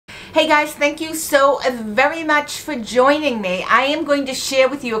Hey guys, thank you so very much for joining me. I am going to share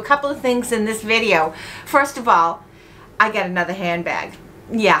with you a couple of things in this video. First of all, I got another handbag.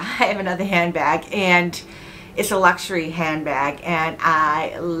 Yeah, I have another handbag and it's a luxury handbag and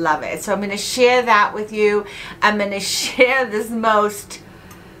I love it. So I'm going to share that with you. I'm going to share this most,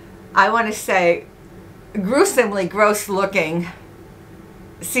 I want to say, gruesomely gross looking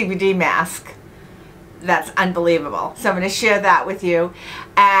CBD mask. That's unbelievable. So I'm going to share that with you.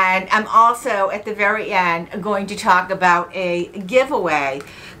 And I'm also at the very end going to talk about a giveaway,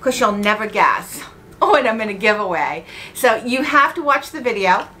 because you'll never guess what I'm going to give away. So you have to watch the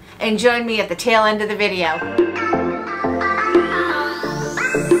video and join me at the tail end of the video.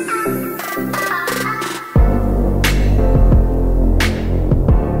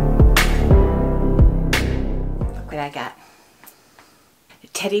 Look what I got.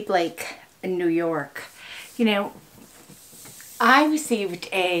 Teddy Blake in New York. You know, I received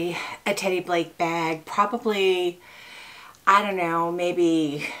a Teddy Blake bag probably, I don't know,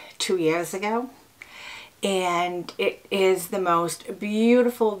 maybe 2 years ago. And it is the most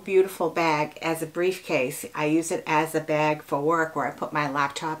beautiful, beautiful bag as a briefcase. I use it as a bag for work where I put my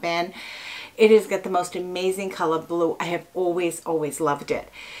laptop in. It has got the most amazing color blue. I have always loved it.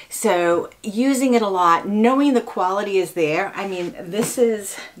 So using it a lot, knowing the quality is there. I mean, this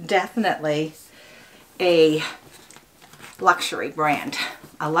is definitely a luxury brand,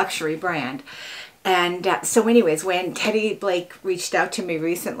 And so anyways, when Teddy Blake reached out to me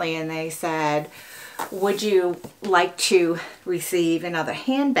recently and they said, would you like to receive another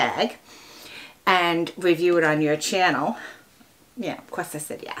handbag and review it on your channel? Yeah, of course I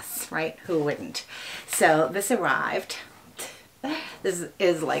said yes, right? Who wouldn't? So this arrived. This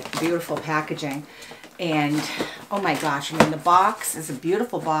is like beautiful packaging. And oh my gosh, I mean, the box is a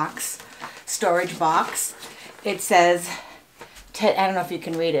beautiful box, storage box. It says, I don't know if you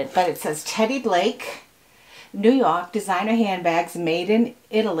can read it, but it says Teddy Blake, New York, designer handbags made in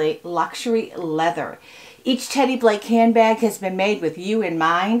Italy, luxury leather. Each Teddy Blake handbag has been made with you in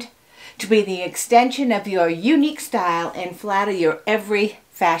mind, to be the extension of your unique style and flatter your every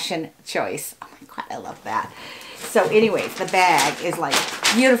fashion choice. Oh my God, I love that. So anyways, the bag is like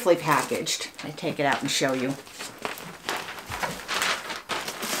beautifully packaged. I take it out and show you.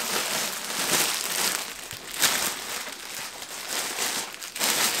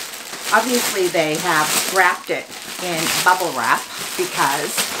 Obviously they have wrapped it in bubble wrap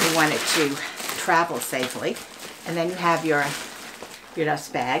because they want it to travel safely. And then you have your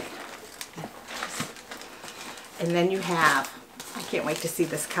dust bag. And then you have, I can't wait to see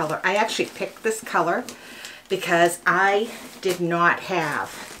this color. I actually picked this color because I did not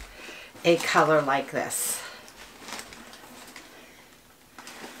have a color like this.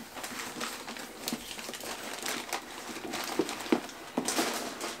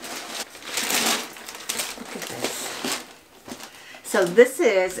 Look at this. So this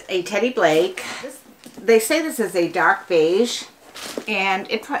is a Teddy Blake. They say this is a dark beige, and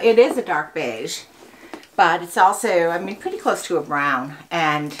it is a dark beige. But it's also, I mean, pretty close to a brown,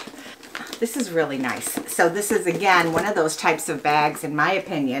 and this is really nice. So this is, again, one of those types of bags, in my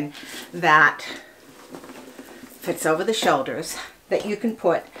opinion, that fits over the shoulders, that you can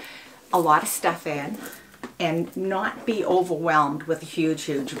put a lot of stuff in and not be overwhelmed with a huge,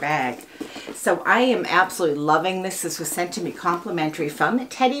 huge bag. So I am absolutely loving this. This was sent to me complimentary from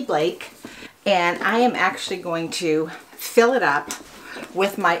Teddy Blake, and I am actually going to fill it up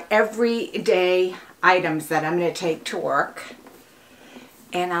with my everyday items that I'm going to take to work,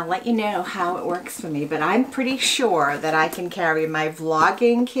 and I'll let you know how it works for me. But I'm pretty sure that I can carry my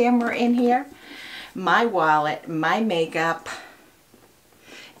vlogging camera in here, my wallet, my makeup,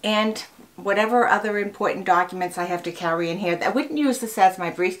 and whatever other important documents I have to carry in here. I wouldn't use this as my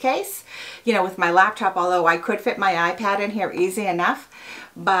briefcase, you know, with my laptop, although I could fit my iPad in here easy enough.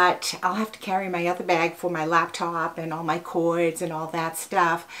 But I'll have to carry my other bag for my laptop and all my cords and all that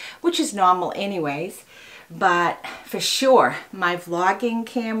stuff, which is normal anyways. But for sure, my vlogging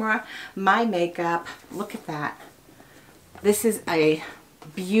camera, my makeup, look at that. This is a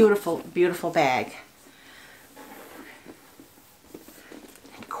beautiful, beautiful bag.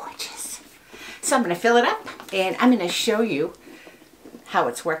 And gorgeous. So I'm going to fill it up and I'm going to show you how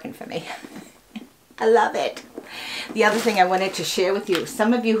it's working for me. I love it. The other thing I wanted to share with you,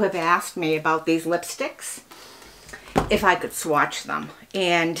 some of you have asked me about these lipsticks, if I could swatch them.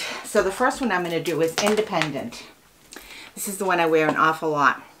 And so the first one I'm going to do is Independent. This is the one I wear an awful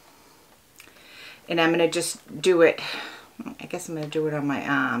lot. And I'm going to just do it, I guess I'm going to do it on my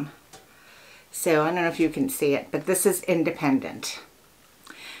arm. So I don't know if you can see it, but this is Independent.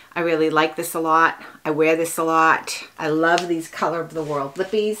 I really like this a lot. I wear this a lot. I love these Color of the World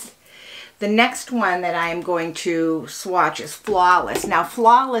lippies. The next one that I am going to swatch is Flawless. Now,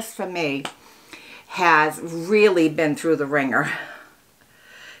 Flawless for me has really been through the ringer.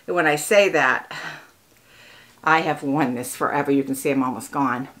 When I say that, I have worn this forever. You can see I'm almost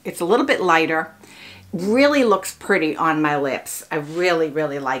gone. It's a little bit lighter. Really looks pretty on my lips. I really,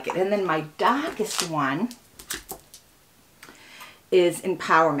 really like it. And then my darkest one is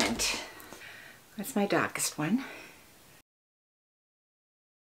Empowerment. That's my darkest one.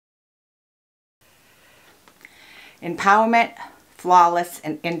 Empowerment, Flawless,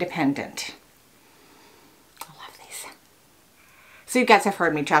 and Independent. I love these. So you guys have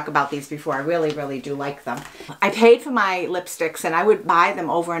heard me talk about these before. I really, really do like them. I paid for my lipsticks and I would buy them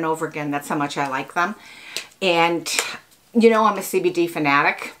over and over again. That's how much I like them. And you know, I'm a CBD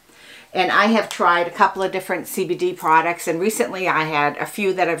fanatic. And I have tried a couple of different CBD products, and recently I had a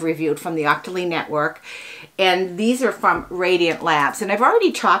few that I've reviewed from the Octoly Network, and these are from Radiant Labs. And I've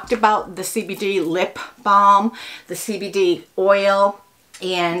already talked about the CBD lip balm, the CBD oil,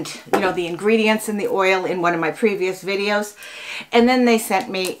 and you know, the ingredients in the oil in one of my previous videos. And then they sent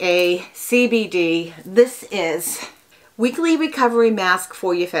me a CBD. This is Weekly Recovery Mask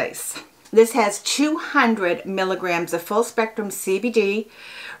for your face. This has 200 milligrams of full spectrum CBD,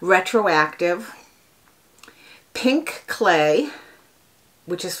 retroactive, pink clay,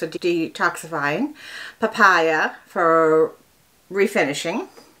 which is for detoxifying, papaya for refinishing,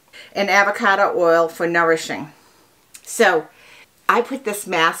 and avocado oil for nourishing. So I put this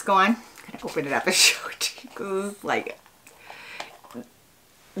mask on. I'm going to open it up and show it to you. Like,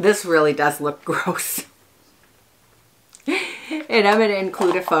 this really does look gross. And I'm going to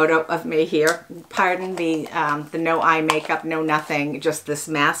include a photo of me here. Pardon the no eye makeup, no nothing, just this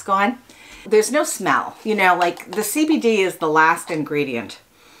mask on. There's no smell, you know, like the CBD is the last ingredient.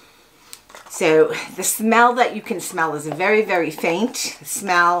 So the smell that you can smell is a very, very faint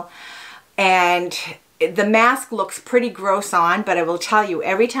smell. And the mask looks pretty gross on, but I will tell you,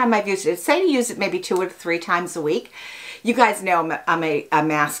 every time I've used it, say to use it maybe 2 or 3 times a week. You guys know I'm a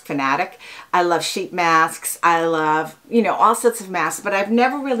mask fanatic. I love sheet masks. I love, you know, all sorts of masks, but I've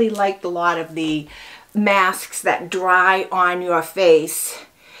never really liked a lot of the masks that dry on your face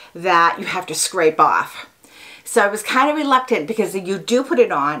that you have to scrape off. So I was kind of reluctant because you do put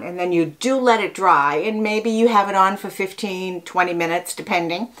it on and then you do let it dry, and maybe you have it on for 15, 20 minutes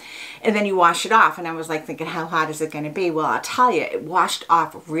depending, and then you wash it off. And I was like thinking, how hot is it going to be? Well, I'll tell you, it washed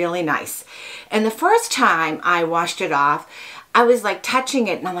off really nice. And the first time I washed it off, I was like touching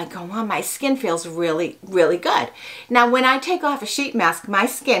it and I'm like, oh wow, my skin feels really, really good. Now when I take off a sheet mask, my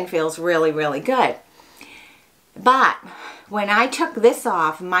skin feels really, really good. But when I took this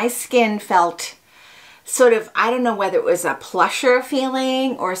off, my skin felt sort of, I don't know whether it was a plusher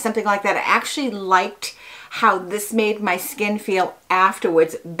feeling or something like that. I actually liked how this made my skin feel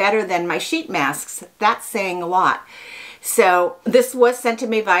afterwards better than my sheet masks. That's saying a lot. So this was sent to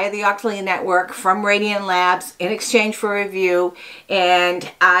me via the Octoly Network from Radiant Labs in exchange for a review, and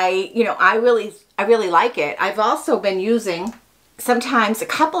I really like it. I've also been using sometimes a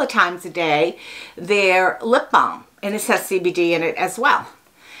couple of times a day their lip balm, and it has CBD in it as well.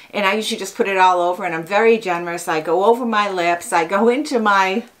 And I usually just put it all over, and I'm very generous. I go over my lips, I go into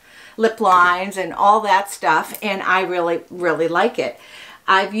my lip lines and all that stuff, and I really, really like it.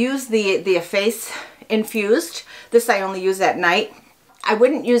 I've used the Face Infused. This I only use at night. I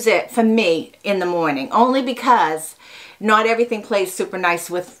wouldn't use it for me in the morning, only because not everything plays super nice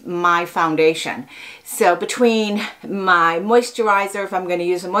with my foundation. So between my moisturizer, if I'm going to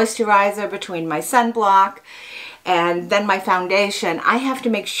use a moisturizer, between my sunblock, and then my foundation, I have to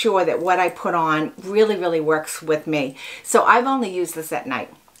make sure that what I put on really, really works with me. So I've only used this at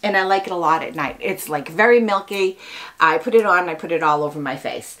night, and I like it a lot at night. It's like very milky. I put it on, I put it all over my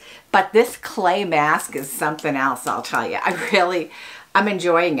face. But this clay mask is something else, I'll tell you. I'm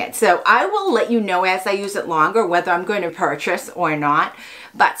enjoying it. So I will let you know as I use it longer whether I'm going to purchase or not.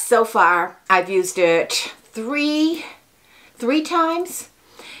 But so far, I've used it three times.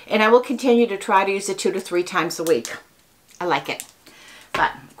 And I will continue to try to use it 2 to 3 times a week. I like it.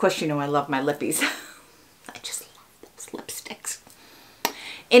 But, of course, you know I love my lippies. I just love those lipsticks.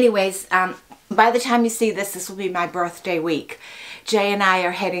 Anyways, by the time you see this, this will be my birthday week. Jay and I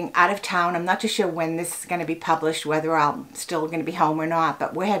are heading out of town. I'm not too sure when this is going to be published, whether I'm still going to be home or not.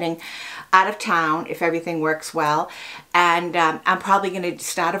 But we're heading out of town if everything works well. And I'm probably going to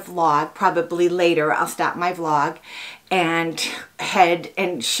start a vlog. Probably later I'll start my vlog and head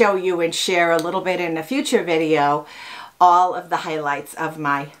and show you and share a little bit in a future video all of the highlights of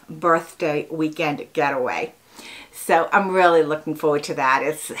my birthday weekend getaway. So I'm really looking forward to that.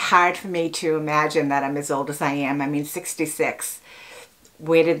 It's hard for me to imagine that I'm as old as I am. I mean, 66.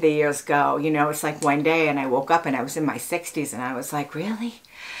 Where did the years go? You know, it's like one day and I woke up and I was in my 60s and I was like, really?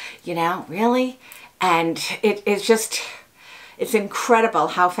 You know, really? And it's just, it's incredible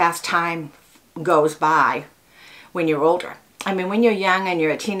how fast time goes by when you're older. I mean, when you're young and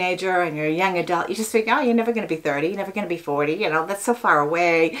you're a teenager and you're a young adult, you just think, oh, you're never going to be 30, you're never going to be 40, you know, that's so far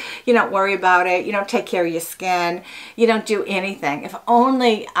away. You don't worry about it. You don't take care of your skin. You don't do anything. If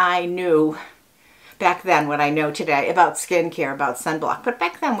only I knew back then what I know today about skincare, about sunblock. But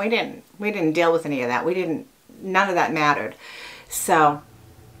back then we didn't deal with any of that. None of that mattered. So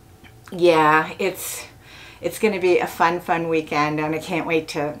yeah, it's going to be a fun weekend, and I can't wait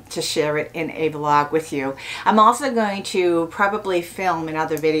to share it in a vlog with you. I'm also going to probably film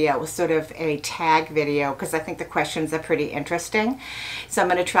another video, sort of a tag video, because I think the questions are pretty interesting. So I'm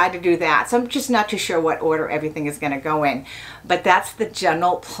going to try to do that. So I'm just not too sure what order everything is going to go in. But that's the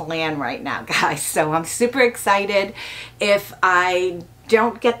general plan right now, guys. So I'm super excited. If I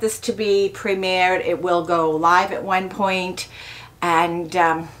don't get this to be premiered, it will go live at one point. And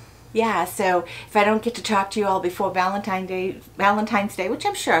yeah, so if I don't get to talk to you all before Valentine's Day, which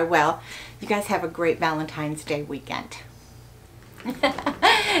I'm sure I will, you guys have a great Valentine's Day weekend.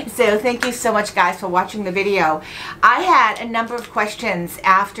 So thank you so much, guys, for watching the video. I had a number of questions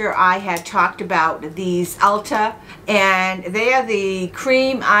after I had talked about these Ulta, and they are the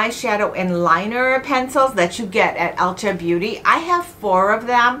cream eyeshadow and liner pencils that you get at Ulta Beauty. I have 4 of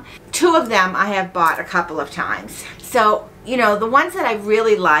them. 2 of them I have bought a couple of times. So, you know, the ones that I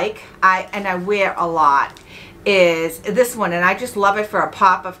really like, and I wear a lot, is this one, and I just love it for a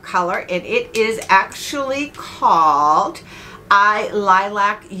pop of color, and it is actually called I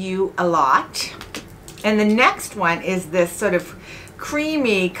Lilac You a Lot. And the next one is this sort of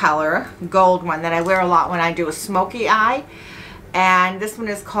creamy color, gold one, that I wear a lot when I do a smoky eye, and this one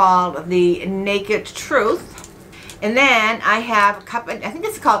is called the Naked Truth. And then I have a cup of, I think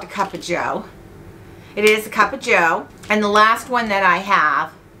it's called a Cup of Joe. It is a Cup of Joe. And the last one that I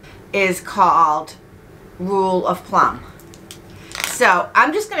have is called Rule of Plum. So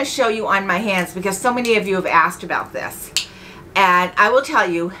I'm just going to show you on my hands because so many of you have asked about this. And I will tell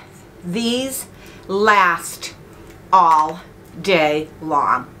you, these last all day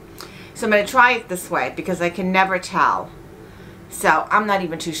long. So I'm going to try it this way because I can never tell. So I'm not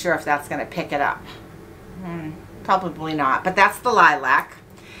even too sure if that's going to pick it up. Probably not. But that's the lilac.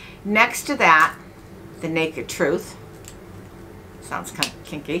 Next to that, the Naked Truth. Sounds kind of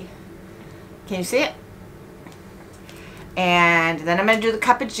kinky. Can you see it? And then I'm going to do the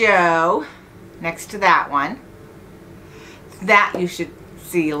Cup of Joe next to that one. That you should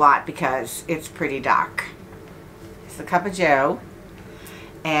see a lot because it's pretty dark. It's the Cup of Joe.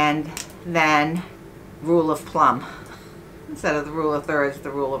 And then Rule of Plum. Instead of the Rule of Thirds,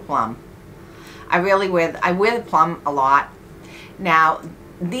 the Rule of Plum. I wear the plum a lot. Now,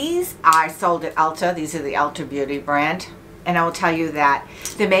 these are sold at Ulta. These are the Ulta Beauty brand. And I will tell you that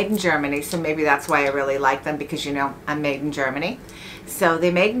they're made in Germany, so maybe that's why I really like them, because, you know, I'm made in Germany. So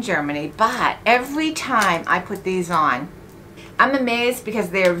they're made in Germany, but every time I put these on, I'm amazed because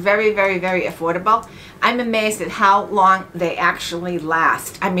they're very, very, very affordable. I'm amazed at how long they actually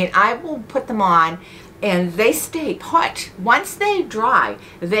last. I mean, I will put them on and they stay put. Once they dry,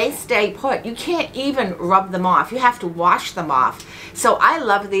 they stay put. You can't even rub them off. You have to wash them off. So I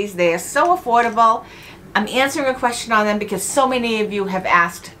love these. They are so affordable. I'm answering a question on them because so many of you have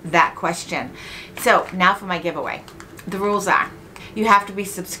asked that question. So now for my giveaway. The rules are, you have to be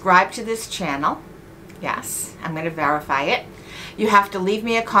subscribed to this channel. Yes, I'm going to verify it. You have to leave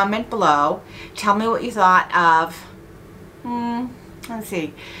me a comment below. Tell me what you thought of, let's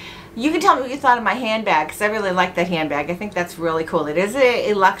see. You can tell me what you thought of my handbag, because I really like that handbag. I think that's really cool. It is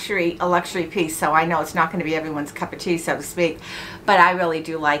a luxury piece, so I know it's not going to be everyone's cup of tea, so to speak, but I really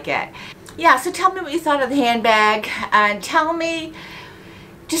do like it. Yeah, so tell me what you thought of the handbag, and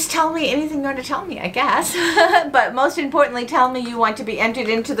just tell me anything you want to tell me, I guess. But most importantly, tell me you want to be entered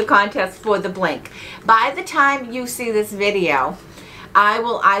into the contest for the blink. By the time you see this video, I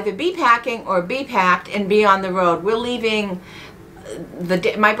will either be packing or be packed and be on the road. We're leaving,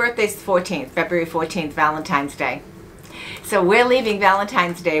 my birthday's the 14th, February 14th, Valentine's Day. So we're leaving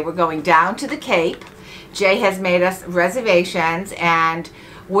Valentine's Day. We're going down to the Cape. Jay has made us reservations, and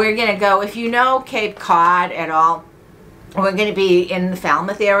we're going to go, if you know Cape Cod at all, we're going to be in the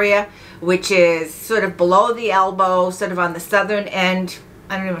Falmouth area, which is sort of below the elbow, sort of on the southern end,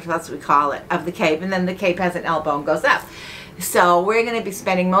 I don't know if that's what we call it, of the Cape. And then the Cape has an elbow and goes up. So we're going to be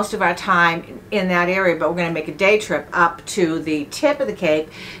spending most of our time in that area, but we're going to make a day trip up to the tip of the Cape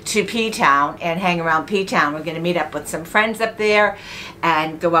to P-Town and hang around P-Town. We're going to meet up with some friends up there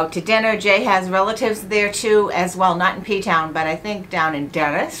and go out to dinner. Jay has relatives there too as well, not in P-Town, but I think down in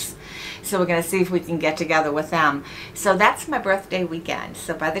Dennis. So we're going to see if we can get together with them. So that's my birthday weekend.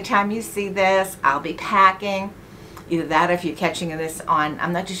 So by the time you see this, I'll be packing. Either that or if you're catching this on,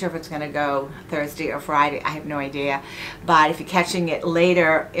 I'm not too sure if it's going to go Thursday or Friday. I have no idea. But if you're catching it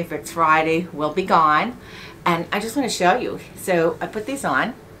later, if it's Friday, we'll be gone. And I just want to show you. So I put these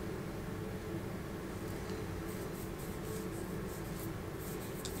on.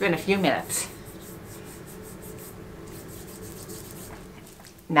 It's been a few minutes.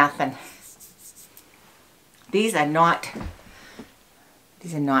 Nothing. These are not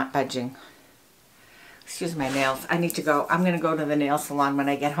budging. Excuse my nails. I need to go. I'm going to go to the nail salon when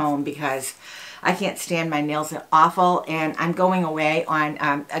I get home because I can't stand my nails. They're awful, and I'm going away on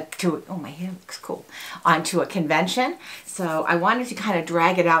oh, my hair looks cool, onto a convention. So I wanted to kind of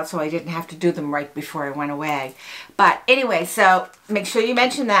drag it out so I didn't have to do them right before I went away. But anyway, so make sure you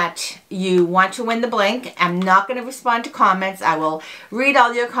mention that you want to win the blank. I'm not going to respond to comments. I will read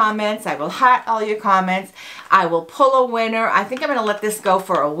all your comments. I will heart all your comments. I will pull a winner. I think I'm going to let this go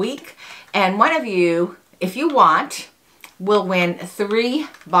for a week. And one of you, if you want, will win 3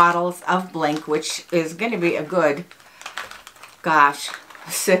 bottles of Blink, which is going to be a good, gosh,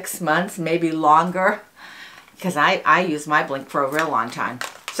 6 months, maybe longer, because I use my Blink for a real long time.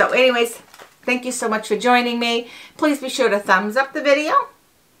 So anyways, thank you so much for joining me. Please be sure to thumbs up the video,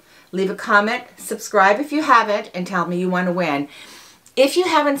 leave a comment, subscribe if you haven't, and tell me you want to win. If you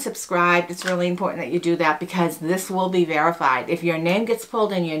haven't subscribed, it's really important that you do that because this will be verified. If your name gets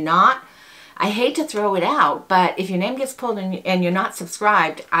pulled and you're not, I hate to throw it out, but if your name gets pulled and you're not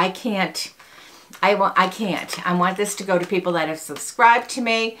subscribed, I can't. I want this to go to people that have subscribed to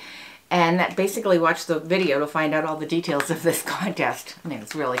me and that basically watch the video to find out all the details of this contest. I mean,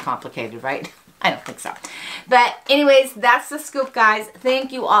 it's really complicated, right? I don't think so. But anyways, that's the scoop, guys.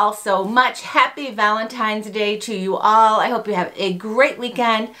 Thank you all so much. Happy Valentine's Day to you all. I hope you have a great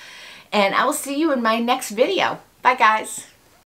weekend, and I will see you in my next video. Bye, guys.